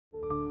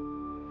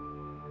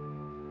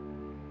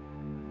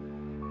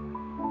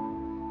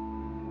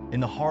In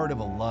the heart of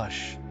a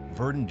lush,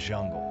 verdant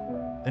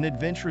jungle, an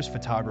adventurous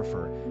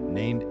photographer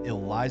named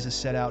Eliza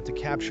set out to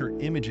capture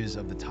images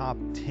of the top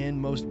 10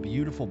 most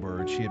beautiful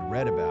birds she had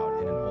read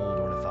about in an old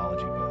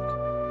ornithology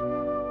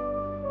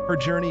book. Her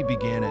journey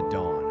began at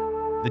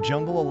dawn, the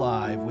jungle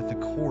alive with the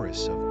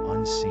chorus of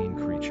unseen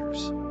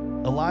creatures.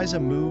 Eliza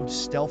moved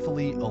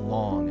stealthily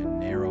along a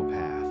narrow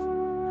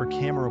path, her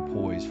camera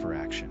poised for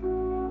action.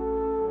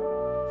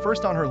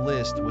 First on her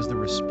list was the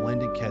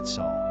resplendent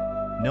quetzal,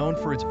 known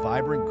for its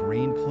vibrant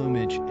green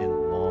plumage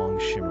and long,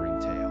 shimmering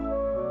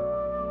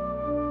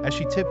tail. As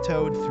she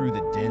tiptoed through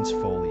the dense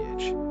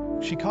foliage,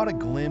 she caught a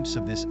glimpse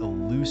of this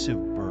elusive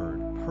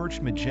bird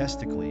perched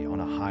majestically on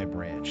a high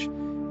branch,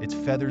 its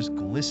feathers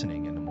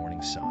glistening in the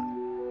morning sun.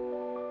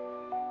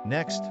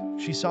 Next,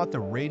 she sought the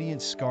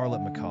radiant scarlet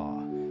macaw,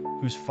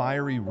 whose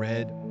fiery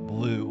red,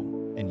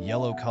 blue, and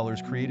yellow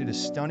colors created a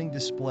stunning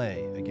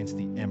display against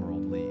the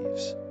emerald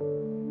leaves.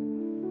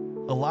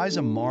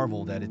 Eliza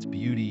marveled at its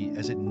beauty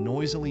as it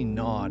noisily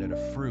gnawed at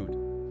a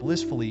fruit,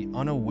 blissfully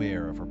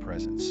unaware of her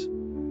presence.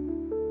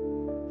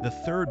 The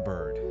third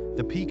bird,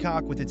 the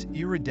peacock with its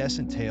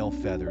iridescent tail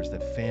feathers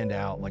that fanned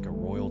out like a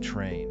royal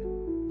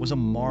train, was a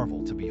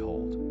marvel to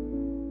behold.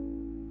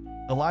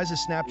 Eliza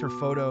snapped her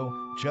photo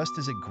just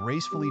as it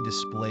gracefully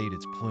displayed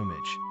its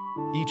plumage,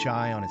 each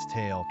eye on its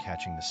tail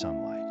catching the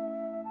sunlight.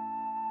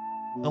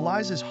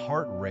 Eliza's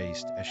heart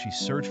raced as she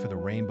searched for the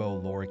rainbow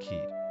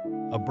lorikeet,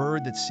 a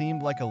bird that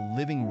seemed like a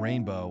living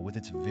rainbow with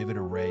its vivid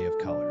array of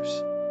colors.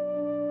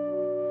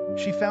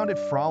 She found it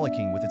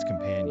frolicking with its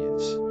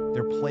companions,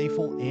 their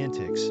playful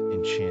antics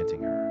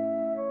enchanting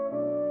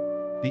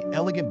her. The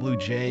elegant blue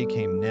jay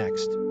came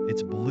next,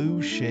 its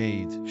blue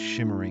shades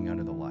shimmering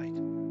under the light.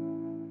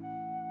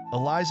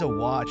 Eliza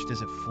watched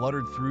as it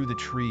fluttered through the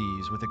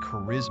trees with a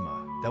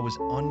charisma that was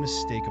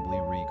unmistakably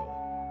regal.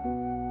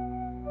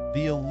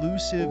 The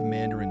elusive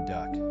mandarin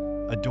duck,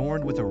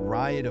 adorned with a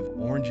riot of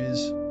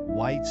oranges,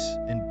 whites,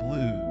 and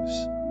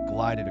blues,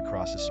 glided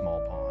across a small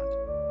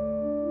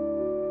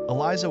pond.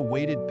 Eliza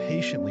waited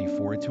patiently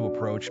for it to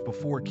approach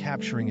before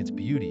capturing its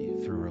beauty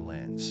through her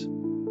lens.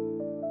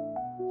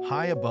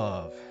 High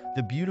above,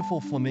 the beautiful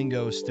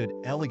flamingo stood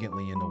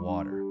elegantly in the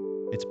water,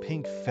 its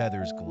pink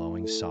feathers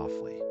glowing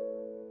softly.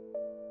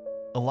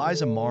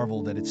 Eliza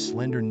marveled at its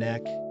slender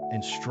neck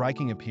and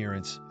striking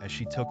appearance as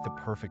she took the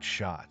perfect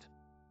shot.